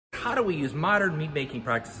How do we use modern meat making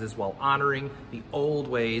practices while honoring the old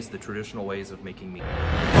ways, the traditional ways of making meat?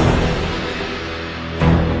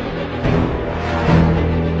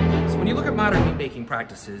 So when you look at modern meat making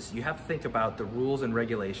practices, you have to think about the rules and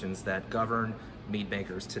regulations that govern meat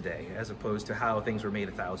makers today, as opposed to how things were made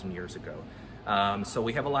 1,000 years ago. So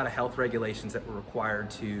we have a lot of health regulations that we're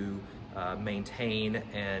required to maintain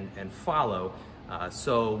and follow.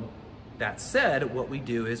 So that said, what we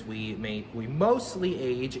do is we mostly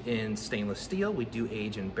age in stainless steel. We do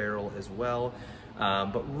age in barrel as well.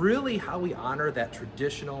 But really how we honor that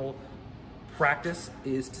traditional practice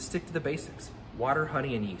is to stick to the basics. Water,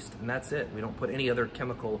 honey, and yeast, and that's it. We don't put any other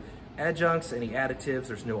chemical adjuncts, any additives.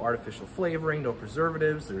 There's no artificial flavoring, no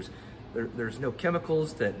preservatives. There's no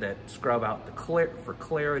chemicals that scrub out for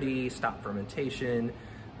clarity, stop fermentation.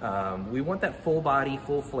 We want that full body,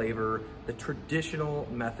 full flavor, the traditional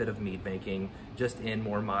method of meat making, just in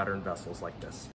more modern vessels like this.